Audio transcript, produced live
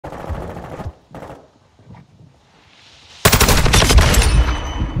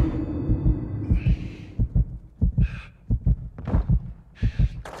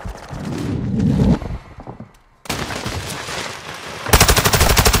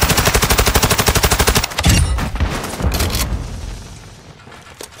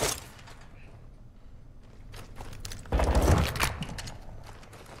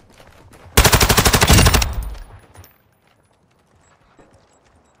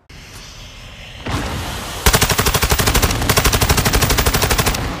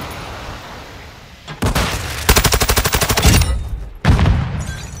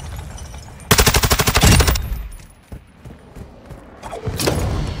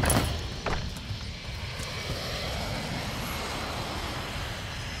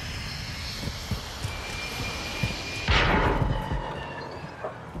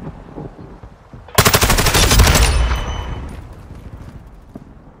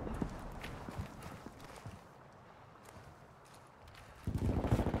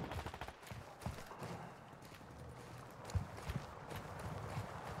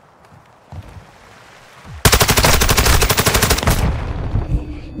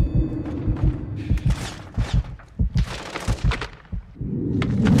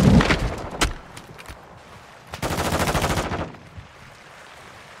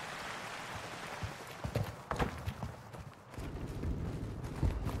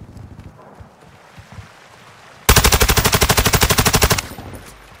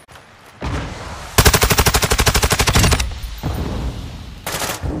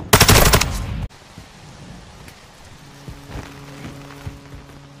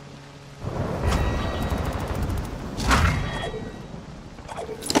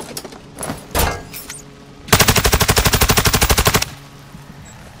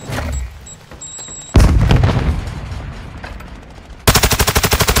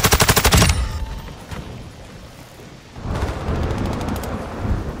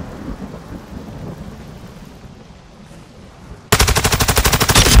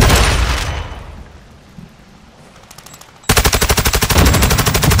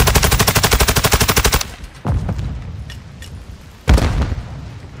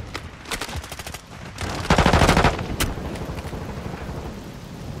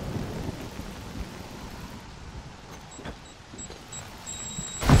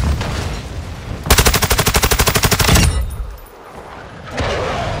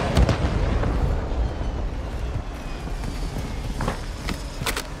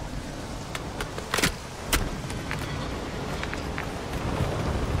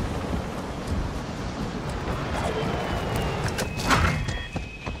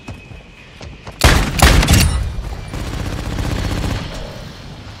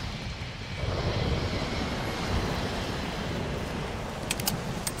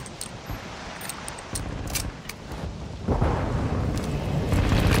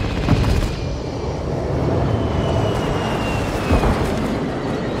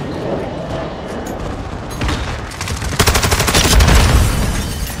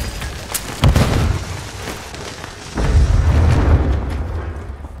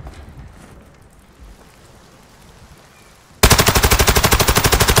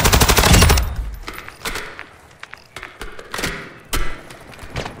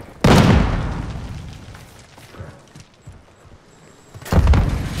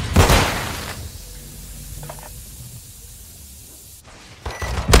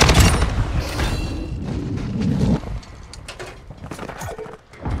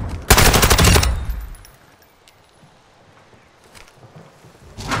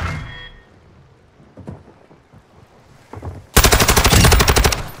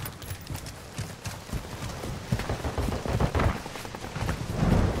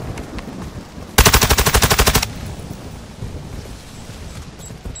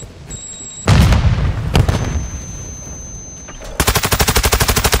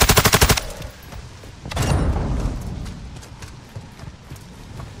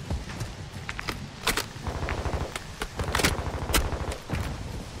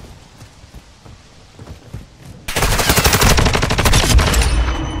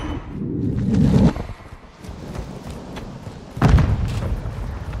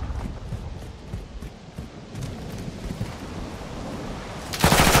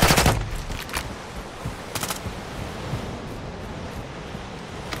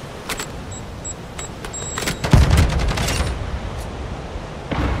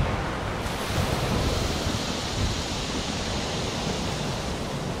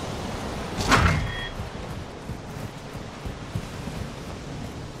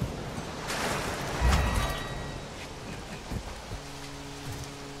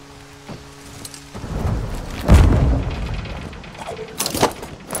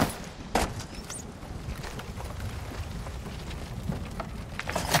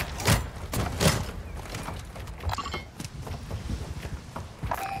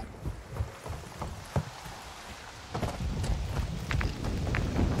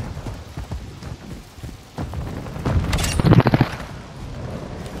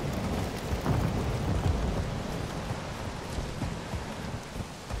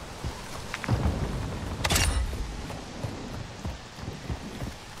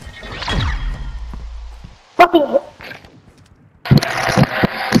Bro.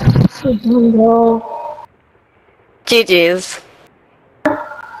 GG's.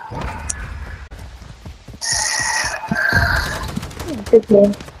 Good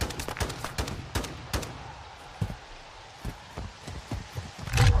game.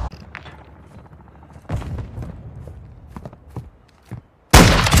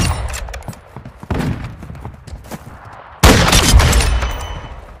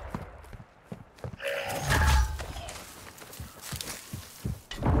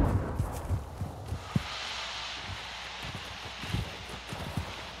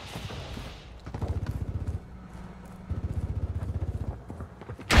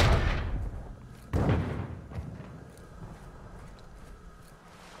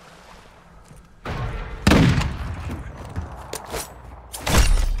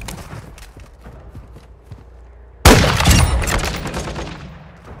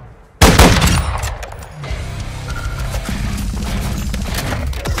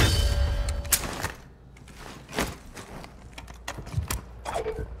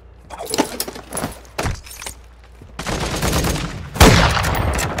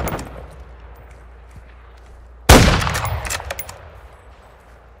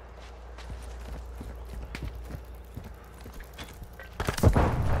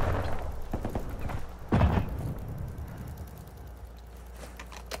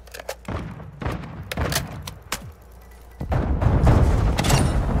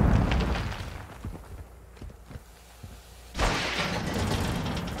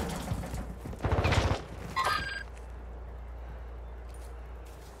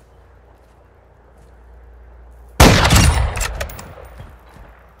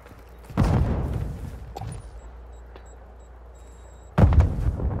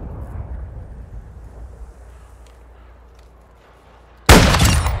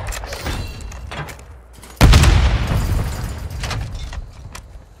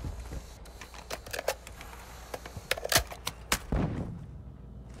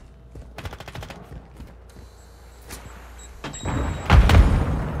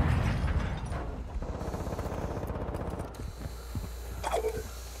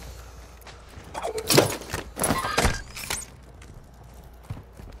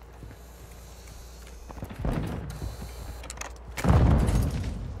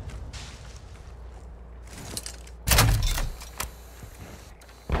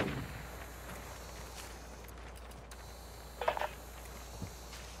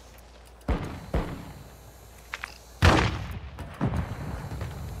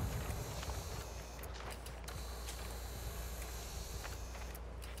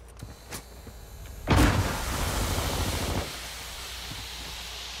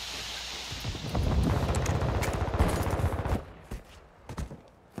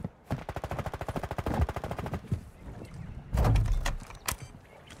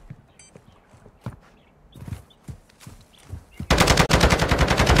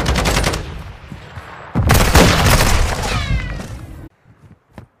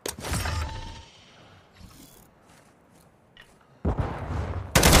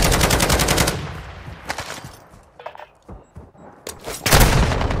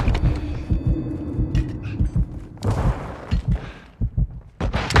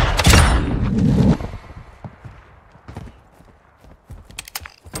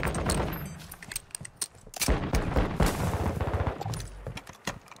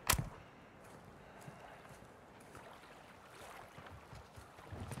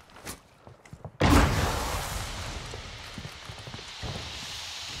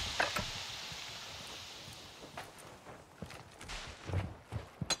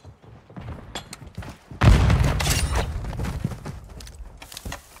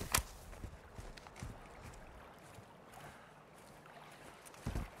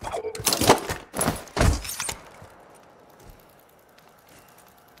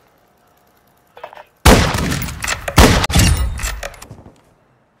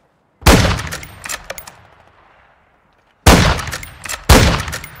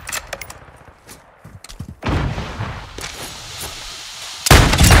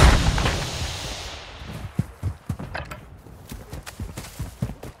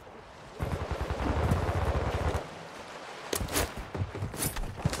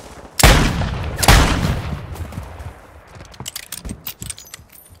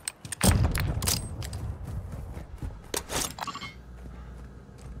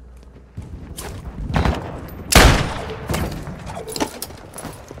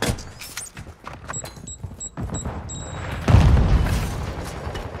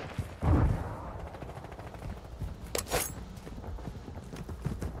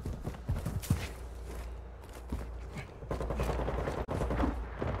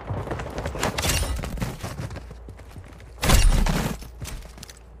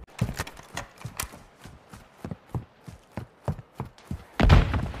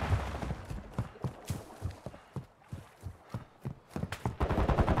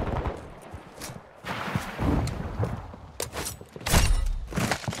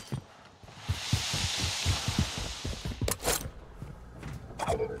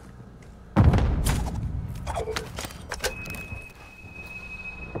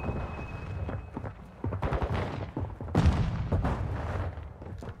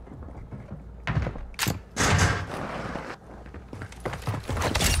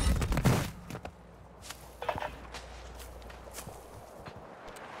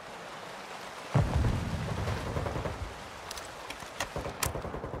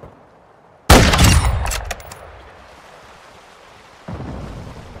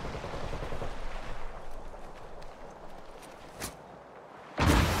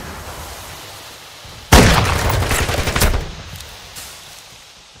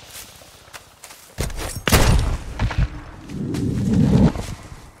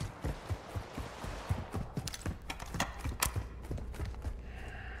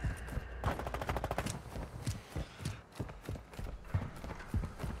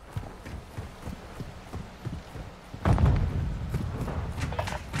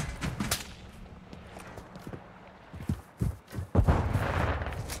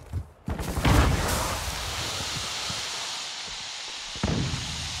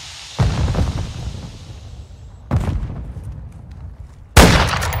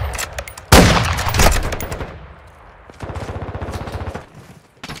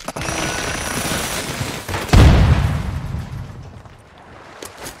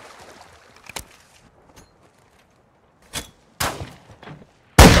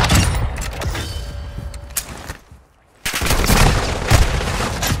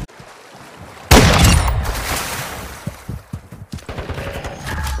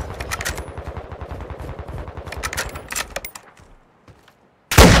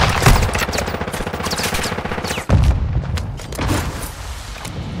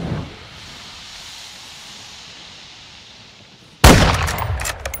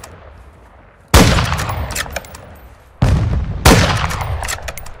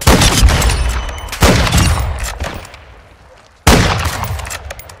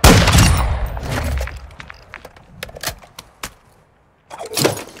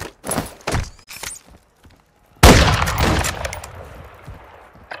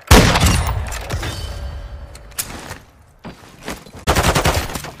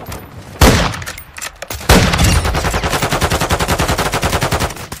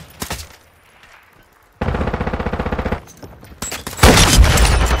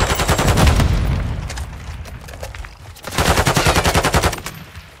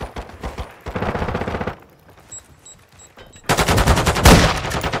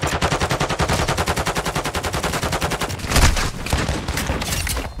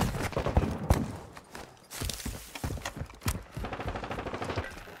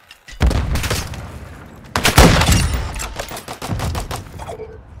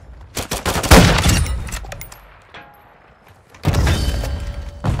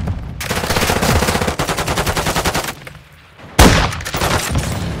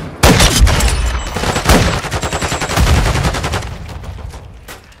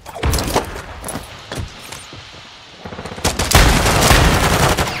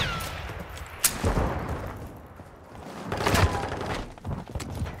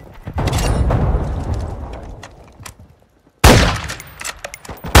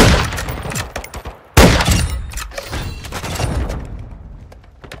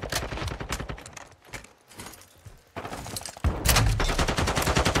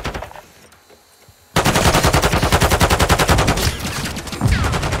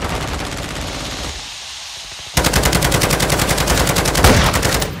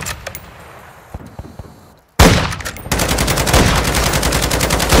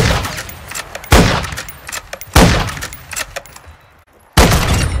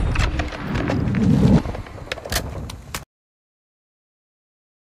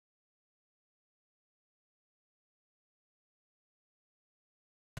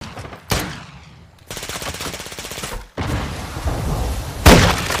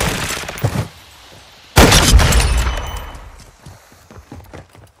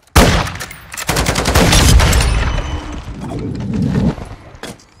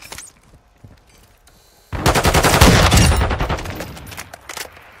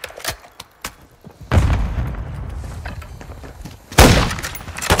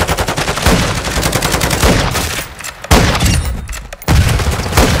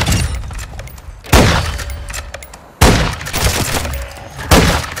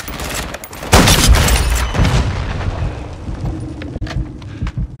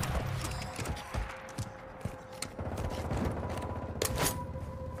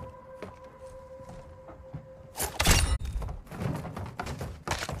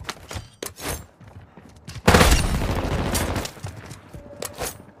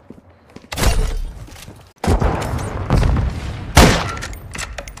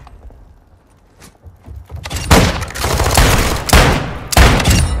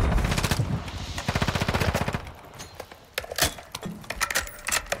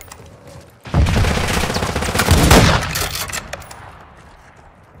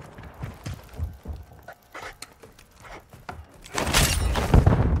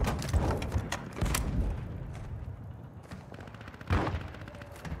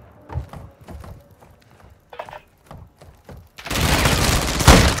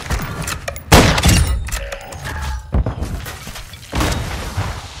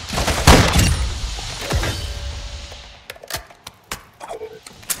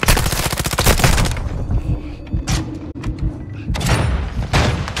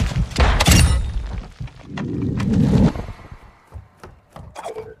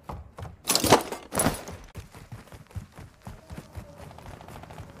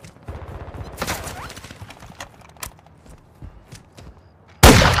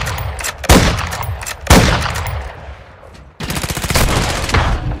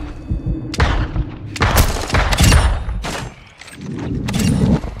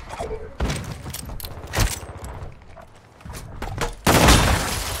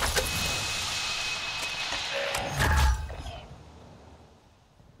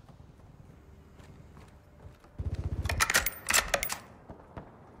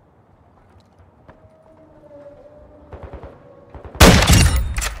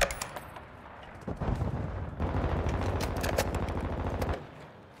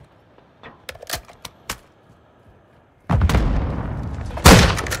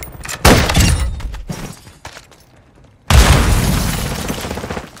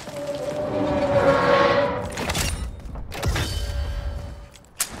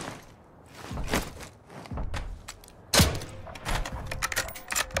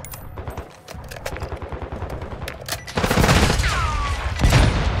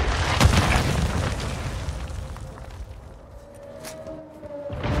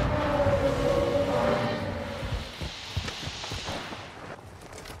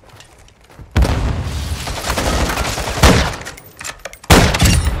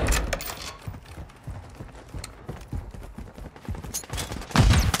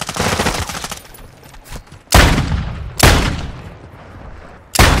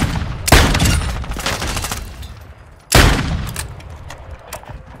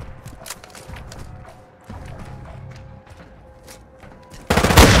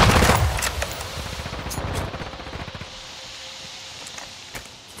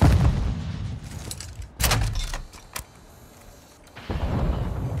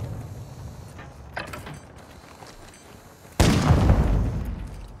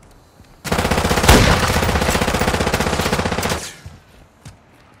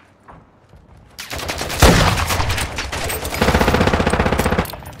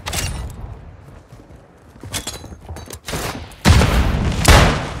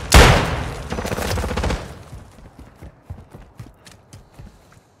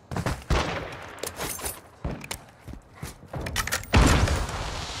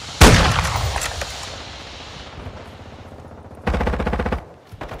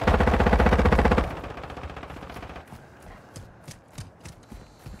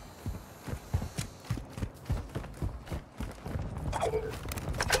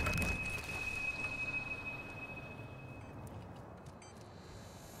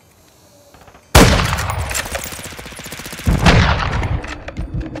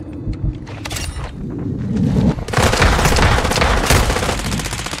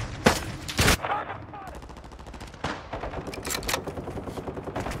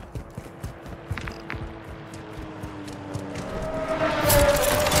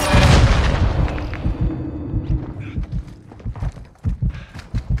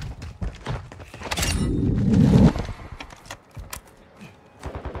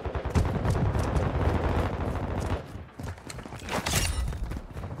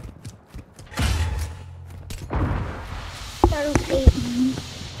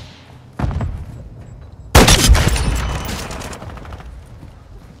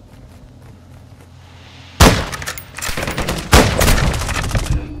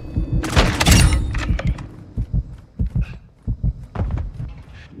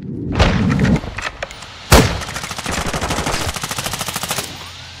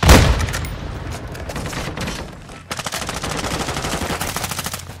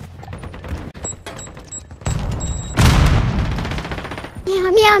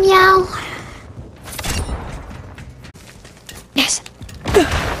 meow, meow. Yes.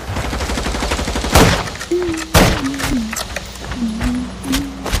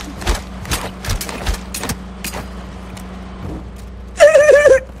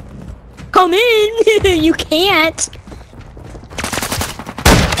 Come in. You can't.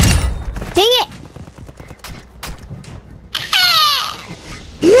 Dang it.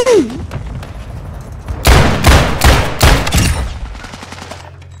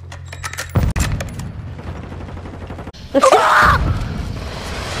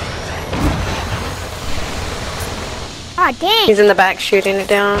 Ah, dang. He's in the back shooting it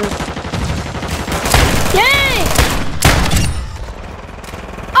down. Dang.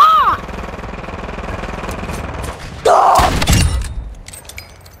 Ah.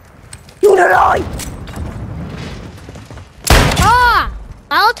 You don't know. Ah.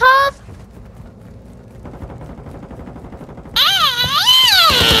 Molotov?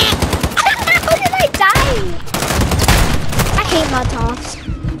 How did I die? I hate Molotovs.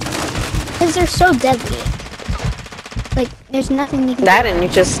 Because they're so deadly. Like, there's nothing you can That and you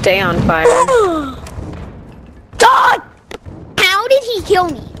just stay on fire. God! How did he kill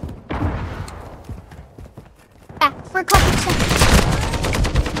me? Yeah, for a couple seconds.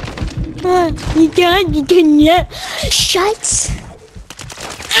 You can't. Shut.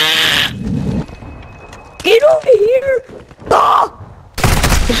 Get over here. Ah!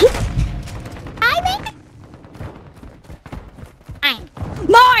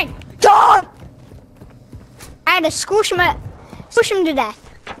 Mine! God! I had to squish him to death.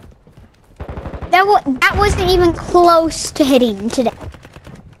 That wasn't even close to hitting him to death.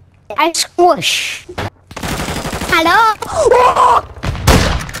 I squish. Hello? Ah!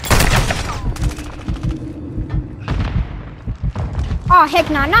 Oh heck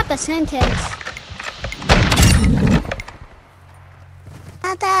no, not the sentence.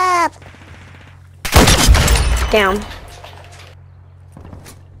 Shut up. Down.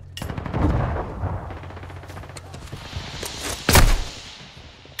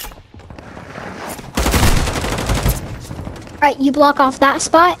 Alright, you block off that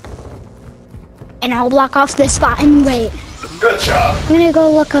spot. And I'll block off this spot and wait. Good job. I'm gonna go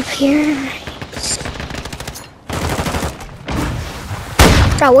look up here.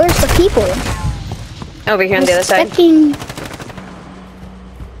 God, where's the people? Over here on the other side. Expecting-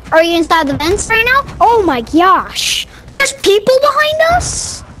 Are you inside the vents right now? Oh my gosh. There's people behind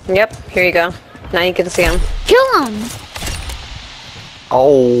us? Yep, here you go. Now you can see him. Kill them.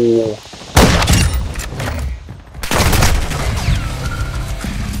 Oh.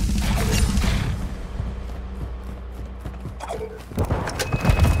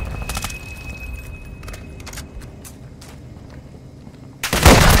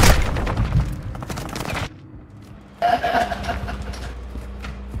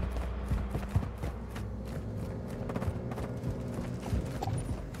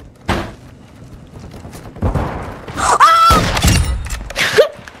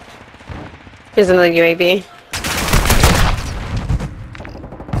 Here's another UAV.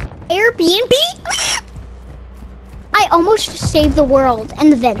 Airbnb? I almost saved the world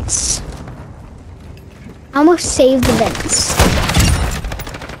and the vents. I almost saved the vents.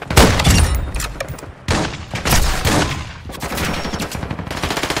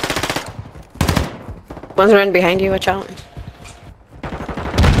 One's running behind you, watch out.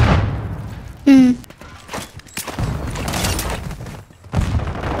 Hmm.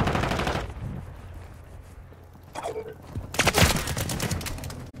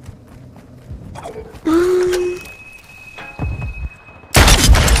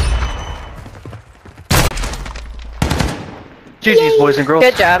 GG's, boys and girls.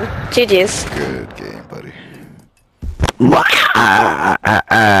 Good job. GG's. Good game, buddy.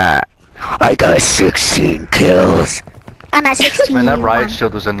 I got 16 kills. I'm at 16. Man, that riot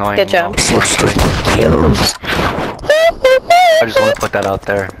shield was annoying. Good job. 16 kills. I just want to put that out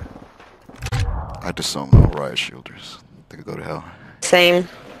there. I disown all riot shielders. They could go to hell. Same.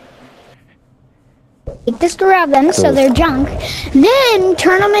 Take this to grab them so they're junk. Then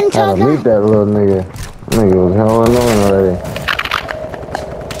turn them into Gotta meet that little nigga. Nigga was hell annoying already.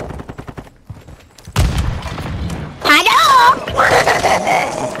 I know!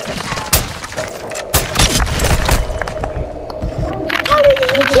 How did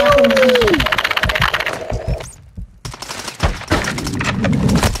he kill me?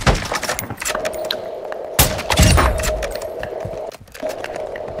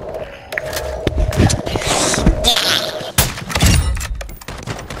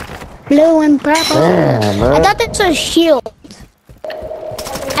 Blue and purple. Damn, bro. I thought this was a shield.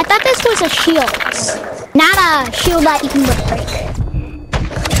 I thought this was a shield. Not a shield that you can break.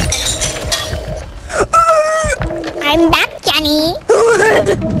 I'm back, Jenny. Where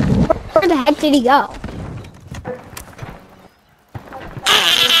the heck did he go?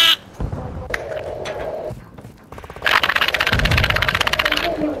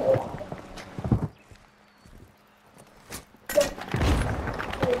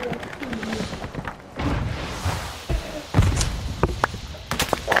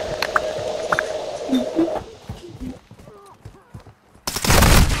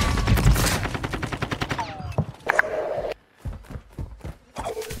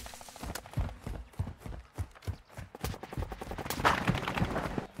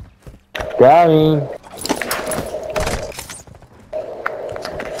 Got him.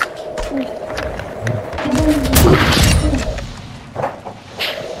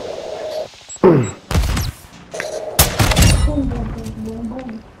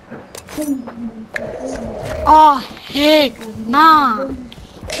 Oh, heck, nah.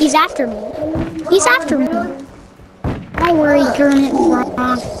 He's after me. He's after me. Don't worry, Gurnet.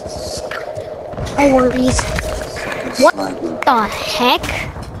 No worries. What the heck?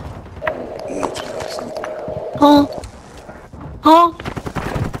 Huh? Huh?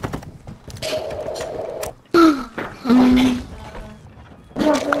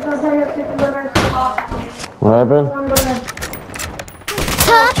 What happened?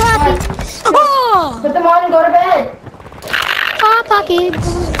 Hot Pockets! Oh! Put them on and go to bed. Hot Pockets!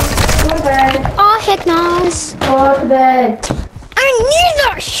 Go to bed. Oh, heck no's. Go to bed. I need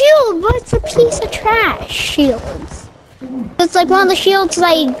that shield, but it's a piece of trash shields. It's like one of the shields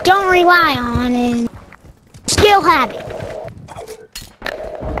I don't rely on and still have it.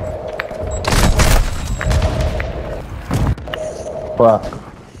 Fuck.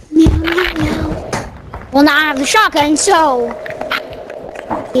 Meow, meow, meow. Well, now I have the shotgun, so...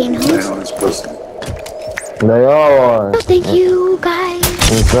 You know. They all are. Oh, thank you, guys.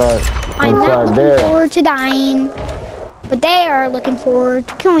 Inside I'm not looking there. forward to dying, but they are looking forward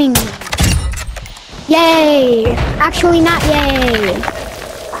to killing me. Yay! Actually, not yay.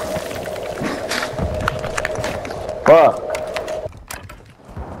 Fuck.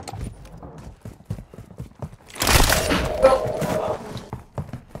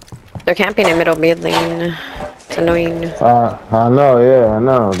 They're camping in middle mid lane. It's annoying. I know, yeah, I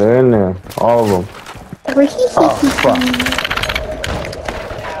know. They're in there. All of them. Oh, fuck.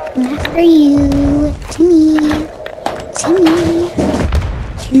 I'm after you. To me. To me.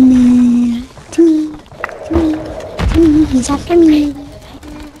 To me. To me. To me. To me. He's after me.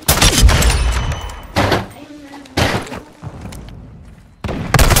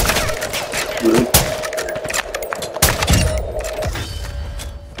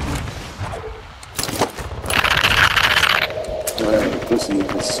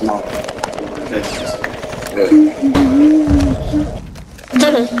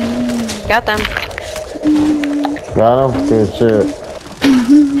 Got them. Got him? Good shit.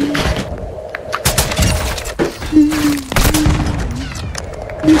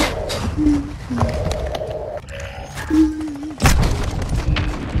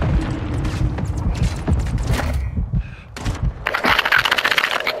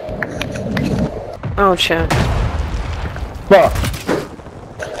 Oh shit. Fuck.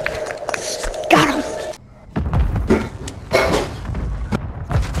 Got him.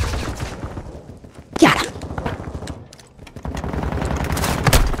 Got him.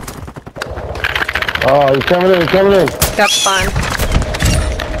 Oh, he's coming in, he's coming in. Got spawn.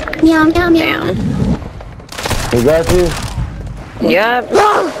 Meow, meow, meow. Damn. He got you? Yep.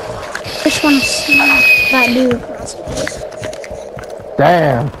 Which one is that dude across me?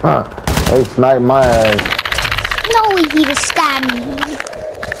 Damn. Huh. They sniped my ass. No way he just stabbed me.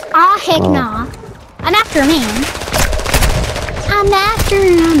 Aw, heck Oh. nah. I'm after a man. I'm after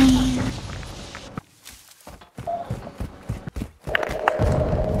a man.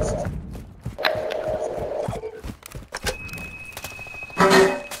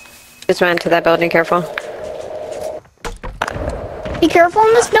 Just ran to that building, careful. Be careful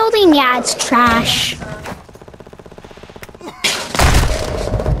in this building. Yeah, it's trash.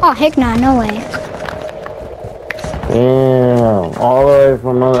 Oh, heck nah, no way. Damn. All the way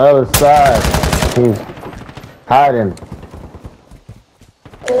from on the other side. He's hiding.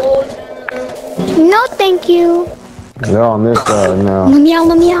 No, thank you. They're on this side now. Let me out,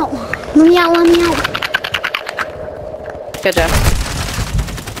 let me out. Let me out, let me out. Good job.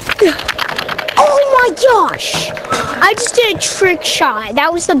 Oh my gosh! I just did a trick shot.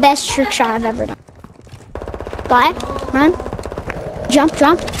 That was the best trick shot I've ever done. Fly, run, jump,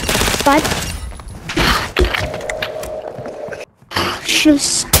 jump, slide. Should have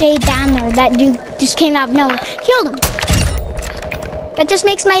stayed down there. That dude just came out of nowhere. Killed him. That just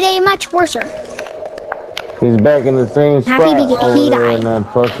makes my day much worse. He's back in the same spot Happy to get over he there in died.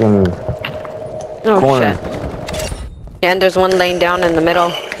 that fucking Oh corner. shit. Yeah, and there's one laying down in the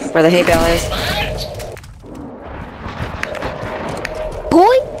middle where the hay bale is.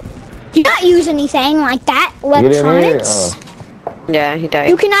 Boy, you cannot use anything like that. You didn't hear it? Electronics. Yeah, he died.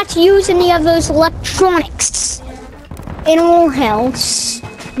 You cannot use any of those electronics in our house.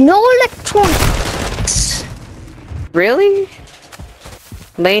 No electronics. Really?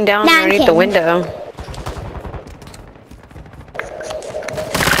 Laying down Nah, I'm underneath the kidding. window.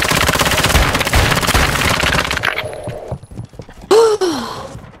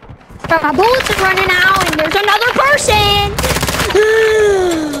 My bullets are running out and there's another person.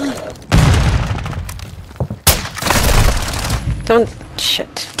 Don't.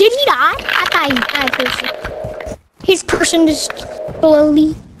 Shit. Did he die? I thought he died person. His person just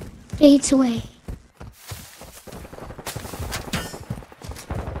slowly fades away.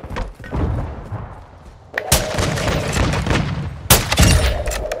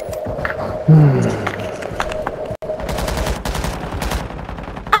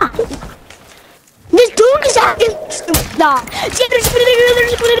 This dude is acting stupid.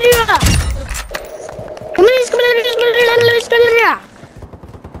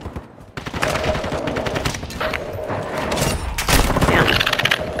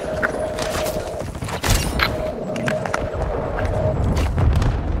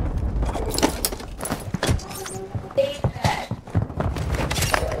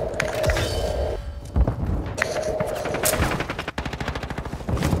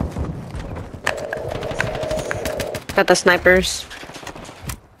 Got the snipers.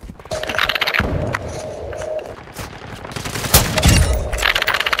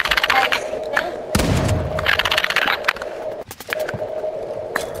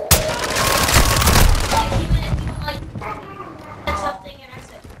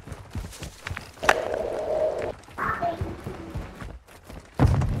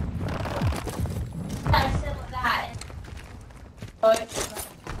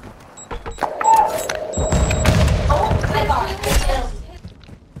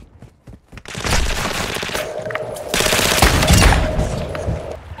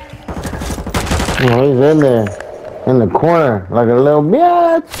 Oh, he's in there, in the corner, like a little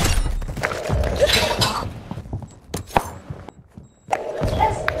bitch.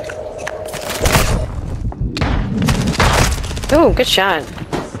 Ooh, good shot.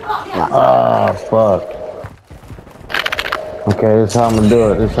 Ah, fuck. Okay, this is how I'm gonna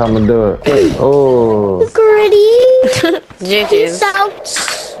do it. This is how I'm gonna do it. Oh, Gritty. GG's. Peace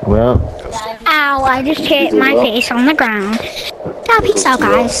out. well. Ow, I just hit my face on the ground. Yeah, peace out,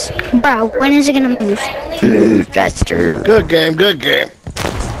 guys. Bro, when is it gonna move? Faster. Good game, good game.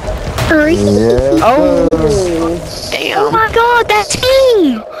 Hurry. Yeah. Oh, Oh damn. my god, that's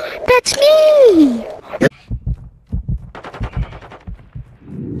me! That's me!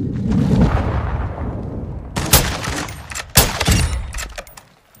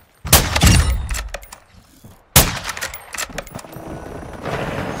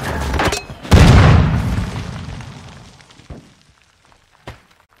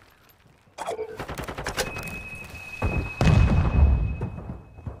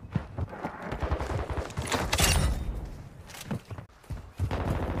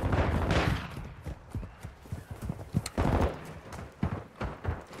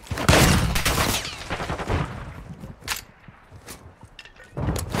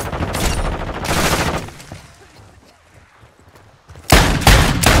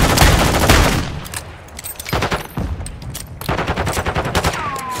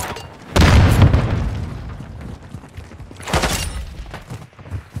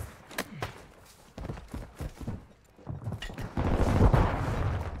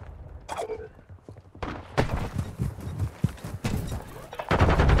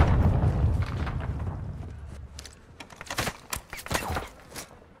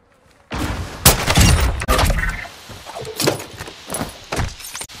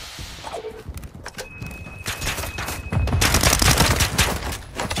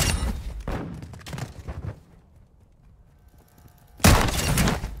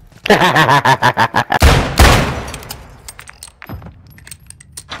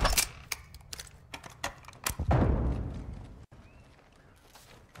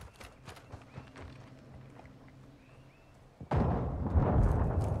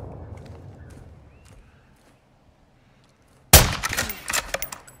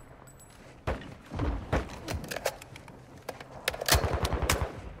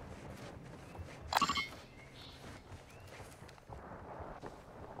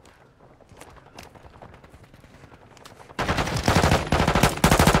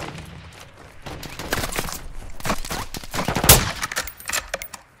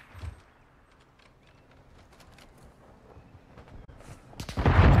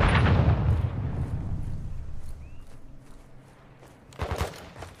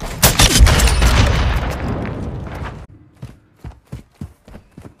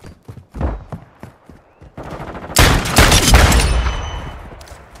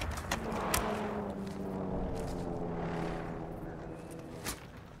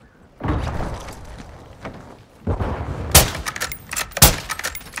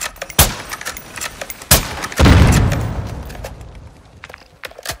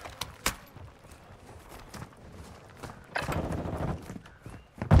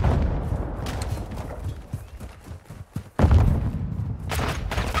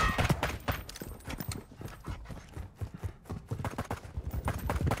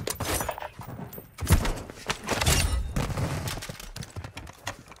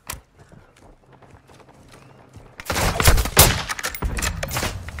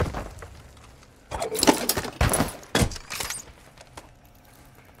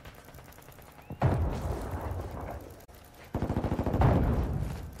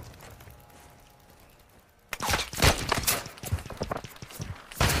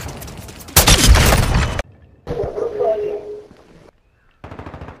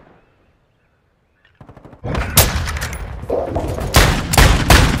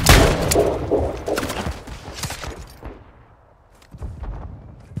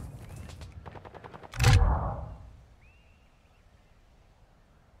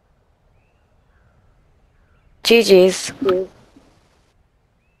 GG's.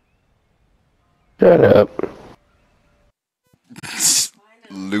 Shut up.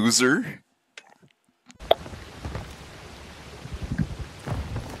 Loser.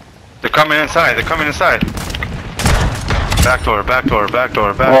 They're coming inside. They're coming inside. Back door, back door, back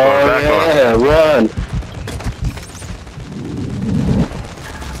door, back Oh, door, back door. yeah, run.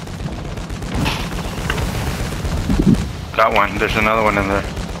 Got one. There's another one in there.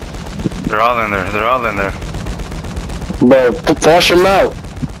 They're all in there. They're all in there. Bro, flush him out.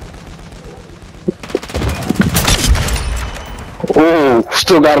 Ooh,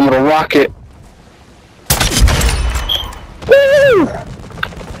 still got him with a rocket. Woo!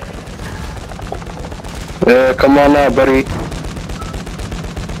 Yeah, come on now, buddy.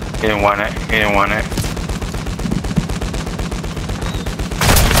 He didn't want it. He didn't want it.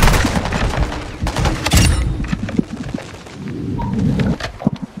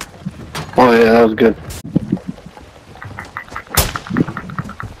 Oh yeah, that was good.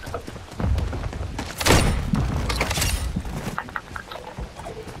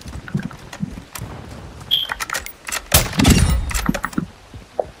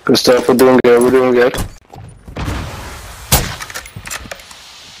 Good stuff. We're doing good. We're doing good.